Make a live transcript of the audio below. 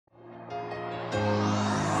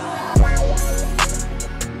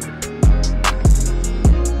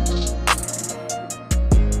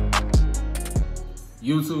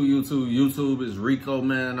YouTube is Rico,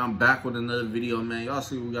 man. I'm back with another video, man. Y'all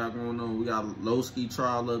see what we got going on. We got Loski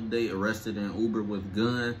trial update, arrested in Uber with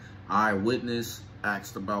gun, eyewitness,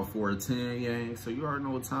 asked about 4 to 10, gang. So you already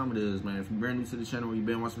know what time it is, man. If you're brand new to the channel or you've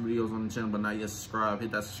been watching videos on the channel but not yet subscribed,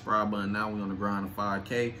 hit that subscribe button now. We on the grind of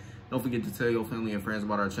 5K. Don't forget to tell your family and friends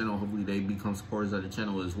about our channel. Hopefully they become supporters of the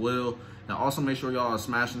channel as well. Now also make sure y'all are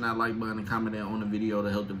smashing that like button and commenting on the video to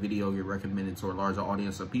help the video get recommended to a larger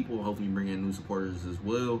audience of people. Hopefully bring in new supporters as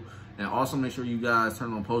well. And also make sure you guys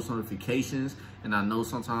turn on post notifications. And I know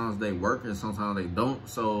sometimes they work and sometimes they don't.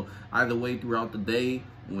 So either way throughout the day,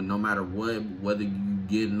 no matter what, whether you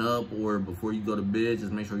getting up or before you go to bed,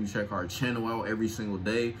 just make sure you check our channel out every single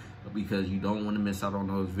day, because you don't want to miss out on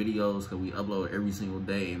those videos, because we upload every single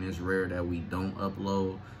day and it's rare that we don't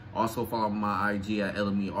upload. Also follow my IG at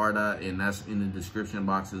LMERico, and that's in the description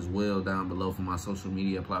box as well down below for my social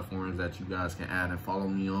media platforms that you guys can add and follow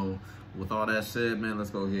me on. With all that said, man, let's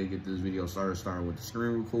go ahead and get this video starting with the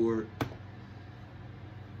screen record.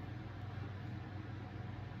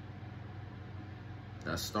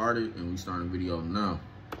 That started and we starting the video now.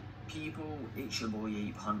 People, it's your boy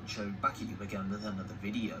Ape Huncho back at you again with another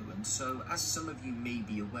video. And so, as some of you may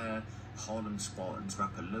be aware, Harlem Spartans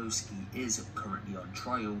rapper Loski is currently on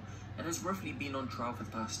trial and has roughly been on trial for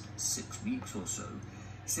the past 6 weeks or so.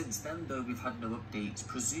 Since then though, we've had no updates,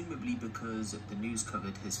 presumably because the news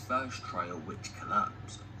covered his first trial, which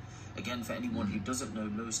collapsed. Again, for anyone who doesn't know,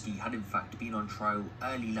 Loski had in fact been on trial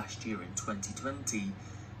early last year in 2020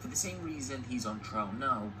 for the same reason he's on trial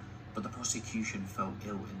now, but the prosecution fell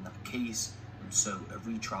ill in that case, and so a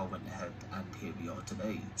retrial went ahead, and here we are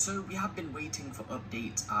today. So we have been waiting for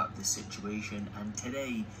updates at this situation, and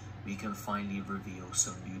today we can finally reveal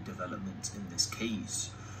some new developments in this case.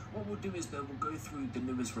 What we'll do is though, we'll go through the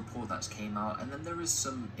newest report that's came out, and then there is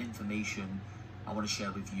some information I want to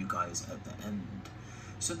share with you guys at the end.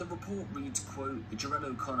 So the report reads, quote, Jarrell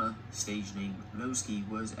O'Connor, stage name Loski,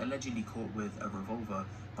 was allegedly caught with a revolver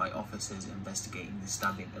by officers investigating the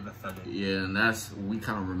stabbing of a fellow. Yeah, and we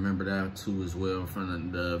kind of remember that too as well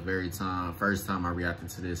from the first time I reacted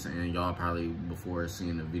to this, and y'all probably before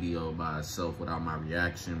seeing the video by itself without my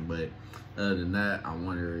reaction. But other than that, I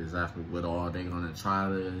wonder exactly what all they're gonna try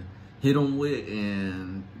to hit them with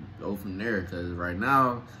and go from there, because right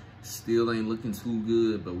now still ain't looking too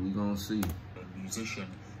good, but we gonna see. Musician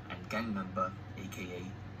and gang member, aka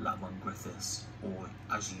Lawan Griffiths, or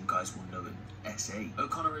as you guys will know him, SA.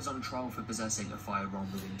 O'Connor is on trial for possessing a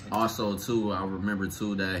firearm with intent. Also too, I remember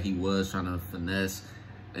too that he was trying to finesse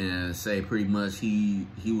and say pretty much he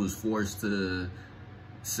was forced to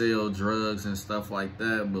sell drugs and stuff like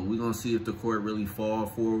that, but we're gonna see if the court really fall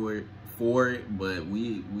forward for it. But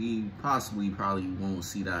we probably won't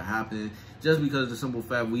see that happen, just because of the simple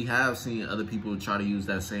fact we have seen other people try to use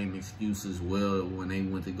that same excuse as well when they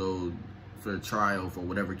went to go for trial for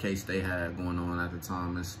whatever case they had going on at the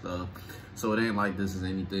time and stuff. So it ain't like this is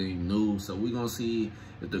anything new. So we're gonna see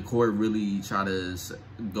if the court really try to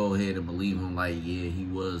go ahead and believe him, like, yeah, he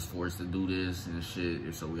was forced to do this and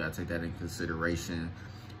shit. So we gotta take that in consideration.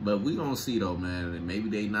 But we gonna see though, man. Maybe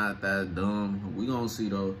they not that dumb. We gonna see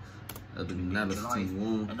though. Other than that,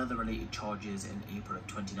 another related charges in April of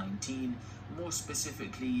 2019. More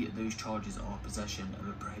specifically, those charges are possession of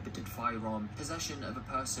a prohibited firearm, possession of a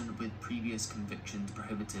person with previous convictions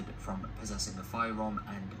prohibited from possessing a firearm,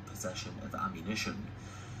 and possession of ammunition.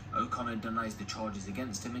 O'Connor denies the charges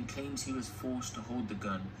against him and claims he was forced to hold the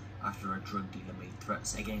gun after a drug dealer made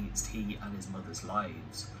threats against he and his mother's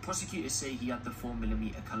lives. Prosecutors say he had the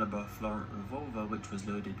 4mm caliber Florent revolver, which was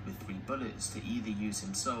loaded with 3 bullets, to either use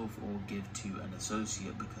himself or give to an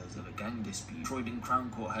associate because of a gang dispute. Croydon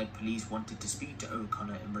Crown Court heard police wanted to speak to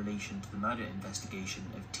O'Connor in relation to the murder investigation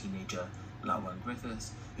of teenager Lawan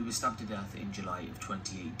Griffiths, who was stabbed to death in July of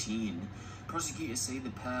 2018. Prosecutors say the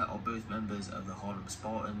pair are both members of the Harlem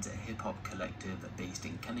Spartans, a hip-hop collective based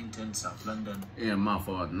in Kennington, South London. And my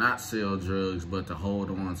fault, not sell drugs, but to hold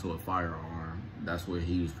on to a firearm. That's what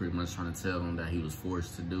he was pretty much trying to tell them that he was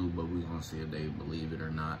forced to do, but we're gonna see if they believe it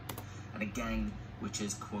or not. And a gang which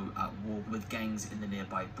is, quote, at war with gangs in the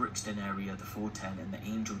nearby Brixton area, the 410 and the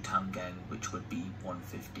Angel Town gang, which would be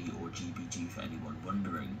 150 or GBG for anyone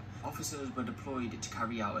wondering. Officers were deployed to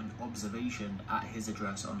carry out an observation at his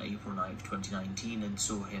address on April 9th, 2019 and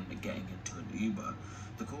saw him getting into an Uber.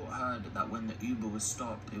 The court heard that when the Uber was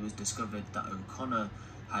stopped, it was discovered that O'Connor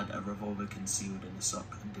had a revolver concealed in a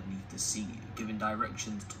sock underneath the seat. Giving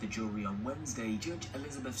directions to the jury on Wednesday, Judge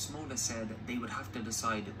Elizabeth Smaller said they would have to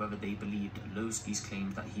decide whether they believed Loski's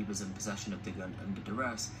claim that he was in possession of the gun under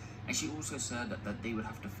duress, and she also said that they would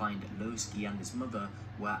have to find Loski and his mother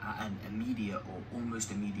were at an immediate or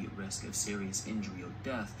almost immediate risk of serious injury or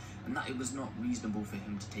death, and that it was not reasonable for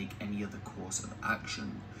him to take any other course of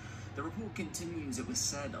action. The report continues, it was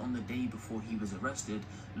said on the day before he was arrested,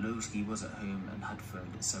 Loski was at home and had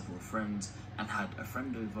phoned several friends and had a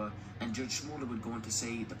friend over, and Judge Smaller would go on to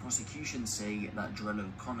say the prosecution say that Jarrell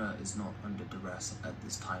O'Connor is not under duress at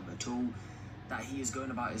this time at all, that he is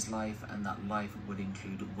going about his life, and that life would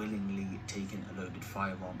include willingly taking a loaded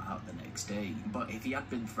firearm out the next day. But if he had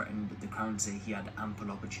been threatened, the Crown say he had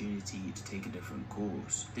ample opportunity to take a different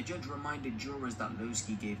course. The judge reminded jurors that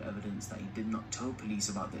Loski gave evidence that he did not tell police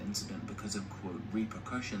about the incident because of, quote,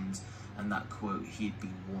 repercussions, and that, quote, he had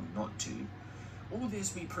been warned not to. All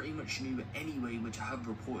this we pretty much knew anyway, which I have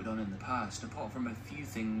reported on in the past, apart from a few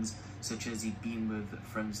things such as he'd been with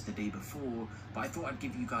friends the day before, but I thought I'd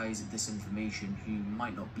give you guys this information who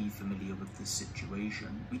might not be familiar with this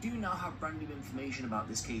situation. We do now have brand new information about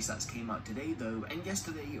this case that's came out today though, and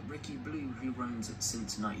yesterday Ricky Blue, who runs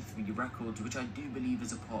Since 93 Records, which I do believe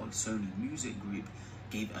is a part of Sony Music Group,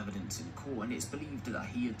 gave evidence in court, and it's believed that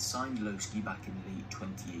he had signed Loski back in late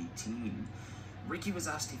 2018. Ricky was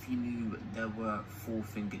asked if he knew there were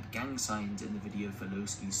four-fingered gang signs in the video for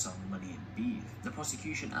Loski's song Money and Beef. The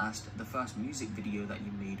prosecution asked, the first music video that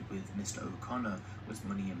you made with Mr. O'Connor was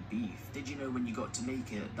Money and Beef. Did you know when you got to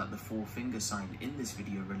make it that the four-finger sign in this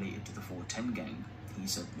video related to the 410 gang? He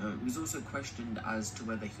said no. He was also questioned as to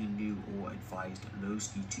whether he knew or advised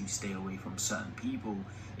Loski to stay away from certain people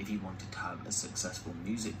if he wanted to have a successful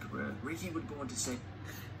music career. Ricky would go on to say,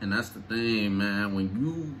 and that's the thing, man,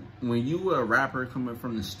 when you a rapper coming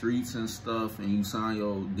from the streets and stuff, and you sign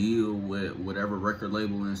your deal with whatever record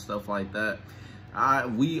label and stuff like that,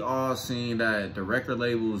 we all seen that the record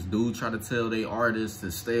labels do try to tell their artists to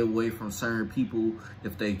stay away from certain people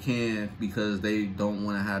if they can, because they don't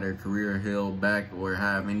want to have their career held back or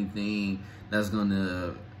have anything that's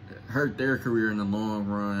gonna hurt their career in the long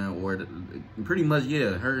run, or pretty much,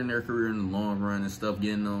 yeah, hurting their career in the long run and stuff,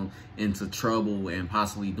 getting them into trouble and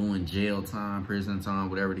possibly doing jail time, prison time,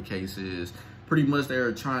 whatever the case is. Pretty much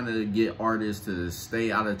they're trying to get artists to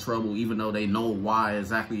stay out of trouble, even though they know why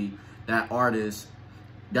exactly that artist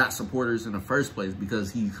got supporters in the first place, because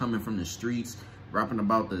he's coming from the streets, rapping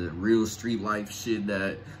about the real street life shit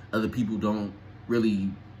that other people don't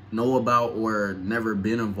really know about or never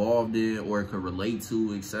been involved in or could relate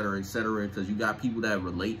to, etc., etc. Because you got people that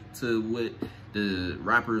relate to what the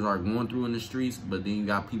rappers are going through in the streets, but then you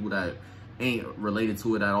got people that ain't related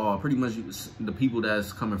to it at all. Pretty much the people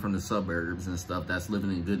that's coming from the suburbs and stuff, that's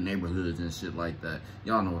living in good neighborhoods and shit like that.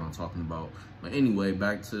 Y'all know what I'm talking about. But anyway,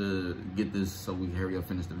 back to get this so we can hurry up,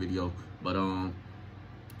 finish the video. But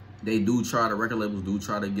they do try, the record labels do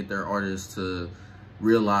try to get their artists to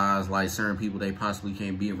realize like certain people they possibly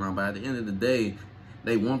can't be around, but at the end of the day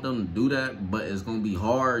they want them to do that, but it's gonna be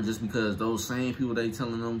hard just because those same people they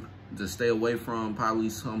telling them to stay away from, probably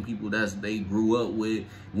some people that they grew up with,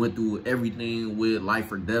 went through everything with,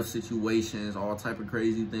 life or death situations, all type of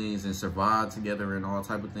crazy things, and survived together and all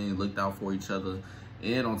type of things, looked out for each other,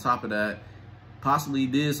 and on top of that possibly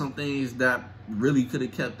did some things that really could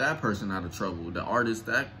have kept that person out of trouble. The artist,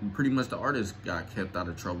 that pretty much the artist got kept out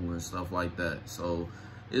of trouble and stuff like that. So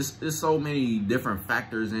it's so many different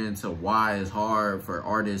factors into why it's hard for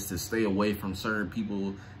artists to stay away from certain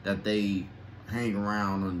people that they hang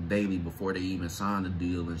around on daily before they even sign the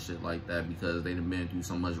deal and shit like that, because they done been through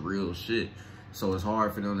so much real shit. So it's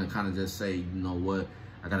hard for them to kind of just say, you know what,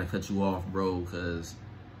 I gotta cut you off, bro, because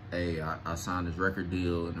hey, I signed this record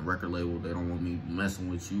deal, and the record label, they don't want me messing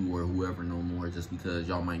with you or whoever no more, just because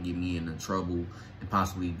y'all might get me into trouble and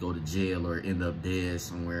possibly go to jail or end up dead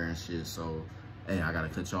somewhere and shit. So, hey, I gotta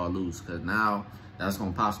cut y'all loose, because now that's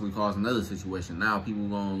gonna possibly cause another situation. Now people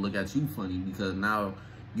gonna look at you funny, because now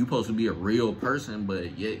you supposed to be a real person,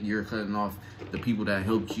 but yet you're cutting off the people that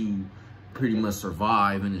helped you pretty much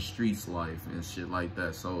survive in the streets life and shit like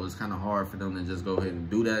that. So it's kind of hard for them to just go ahead and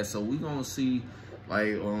do that. So we gonna see,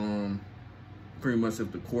 like, pretty much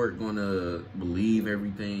if the court gonna believe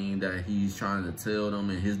everything that he's trying to tell them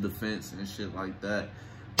in his defense and shit like that.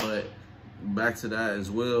 But back to that as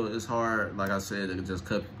well, it's hard, like I said, to just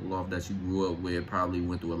cut people off that you grew up with, probably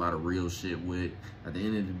went through a lot of real shit with. At the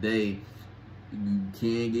end of the day, you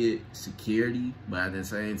can get security, but at the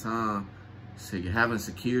same time, so you're having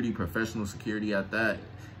security, professional security at that,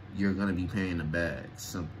 you're gonna be paying the bag,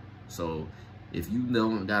 simple. So if you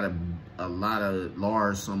don't got a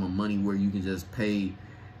large sum of money where you can just pay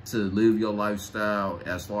to live your lifestyle,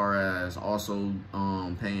 as far as also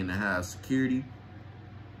paying to have security,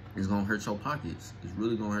 it's gonna hurt your pockets. It's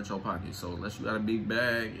really gonna hurt your pockets. So unless you got a big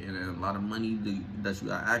bag and a lot of money that you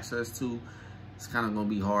got access to, it's kind of gonna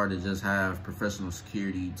be hard to just have professional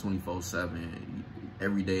security 24/7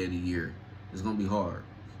 every day of the year. It's gonna be hard.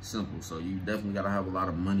 Simple. So you definitely gotta have a lot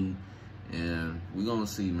of money, and we're gonna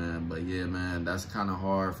see, man. But yeah, man, that's kind of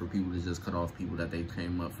hard for people to just cut off people that they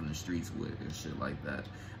came up from the streets with and shit like that.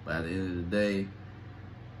 But at the end of the day,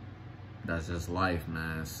 that's just life,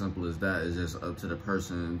 man. Simple as that. It's just up to the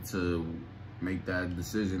person to make that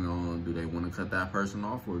decision on, do they want to cut that person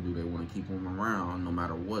off, or do they want to keep them around no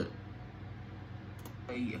matter what.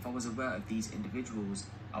 If I was aware of these individuals,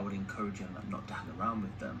 I would encourage him not to hang around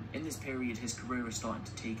with them. In this period, his career is starting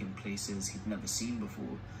to take him places he'd never seen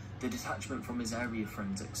before. The detachment from his area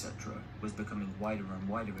friends, etc., was becoming wider and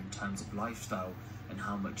wider in terms of lifestyle and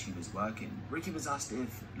how much he was working. Ricky was asked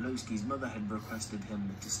if Loski's mother had requested him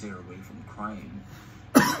to steer away from crime.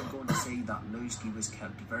 He went on to say that Loski was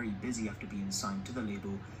kept very busy after being signed to the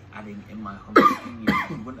label, adding, in my humble opinion,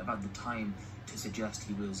 he wouldn't have had the time to suggest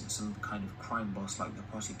he was some kind of crime boss like the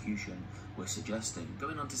prosecution was suggesting.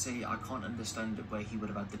 Going on to say, I can't understand where he would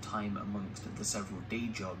have had the time amongst the several day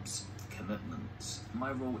jobs commitments.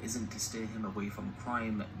 My role isn't to steer him away from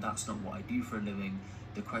crime. That's not what I do for a living.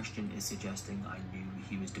 The question is suggesting I knew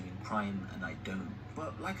he was doing crime, and I don't.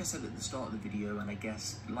 But like I said at the start of the video, and I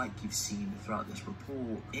guess like you've seen throughout this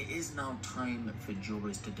report, it is now time for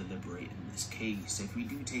jurors to deliberate in this case. If we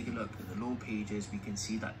do take a look at the law pages, we can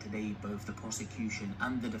see that today both the prosecution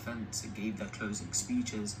and the defense gave their closing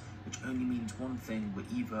speeches, which only means one thing: we're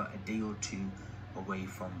either a day or two away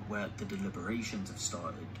from where the deliberations have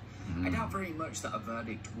started. I doubt very much that a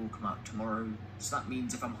verdict will come out tomorrow, so that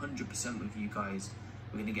means if I'm 100% with you guys,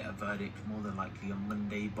 we're going to get a verdict more than likely on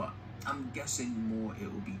Monday, but I'm guessing more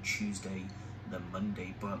it will be Tuesday than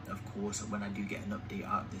Monday. But of course, when I do get an update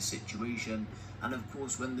out of this situation, and of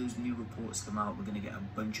course when those new reports come out, we're going to get a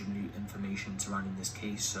bunch of new information surrounding this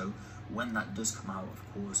case. So when that does come out,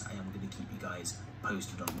 of course, I am going to keep you guys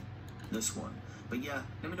posted on this one. But yeah,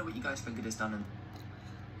 let me know what you guys think of this down in.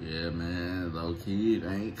 Yeah, man, low key, it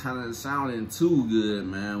ain't kind of sounding too good,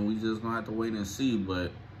 man. We just gonna have to wait and see.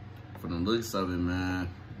 But for the looks of it, man,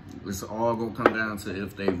 it's all gonna come down to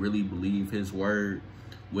if they really believe his word,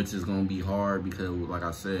 which is gonna be hard because, like I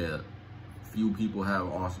said, few people have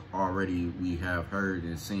we have heard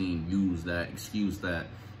and seen use that excuse that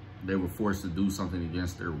they were forced to do something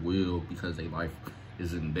against their will because their life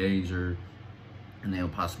is in danger, and they were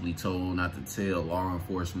possibly told not to tell law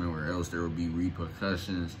enforcement or else there would be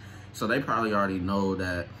repercussions. So they probably already know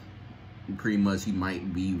that pretty much he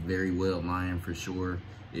might be very well lying for sure.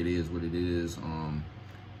 It is what it is.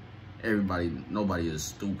 Nobody is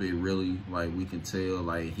stupid, really. Like, we can tell,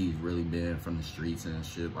 like, he's really been from the streets and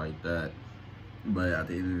shit like that. But at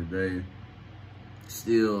the end of the day,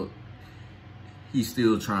 he's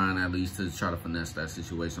still trying at least to try to finesse that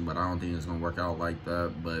situation. But I don't think it's gonna work out like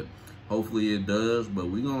that. But hopefully it does. But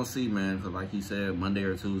we're gonna see, man. Because like he said, Monday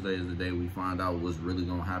or Tuesday is the day we find out what's really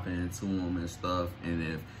gonna happen to him and stuff. And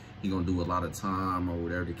if he gonna do a lot of time or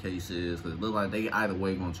whatever the case is, because it look like they either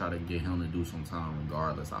way gonna try to get him to do some time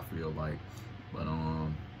regardless, I feel like. But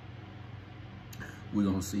we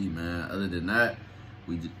gonna see, man. Other than that,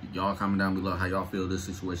 y'all comment down below how y'all feel this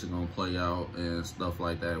situation gonna play out and stuff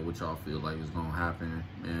like that, what y'all feel like is gonna happen.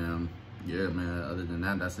 And yeah, man, other than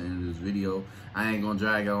that, that's the end of this video. I ain't gonna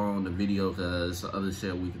drag on the video because other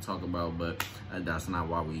shit we can talk about, but that's not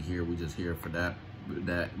why we here. We just here for that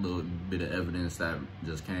little bit of evidence that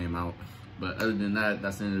just came out. But other than that,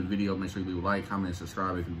 that's the end of the video. Make sure you leave a like, comment,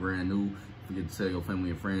 subscribe if you're brand new. Don't forget to tell your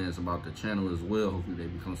family and friends about the channel as well. Hopefully they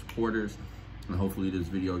become supporters, and hopefully this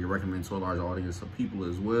video get recommended to a large audience of people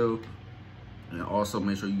as well. And also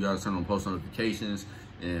make sure you guys turn on post notifications,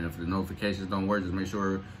 and if the notifications don't work, just make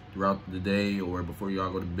sure throughout the day or before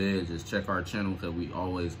y'all go to bed, just check our channel because we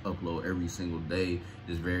always upload every single day.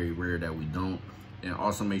 It's very rare that we don't. And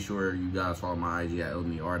also make sure you guys follow my IG at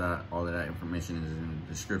LMERico. All of that information is in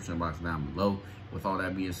the description box down below. With all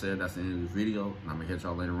that being said, that's the end of this video, and I'm gonna catch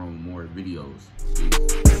y'all later on with more videos.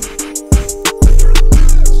 Peace.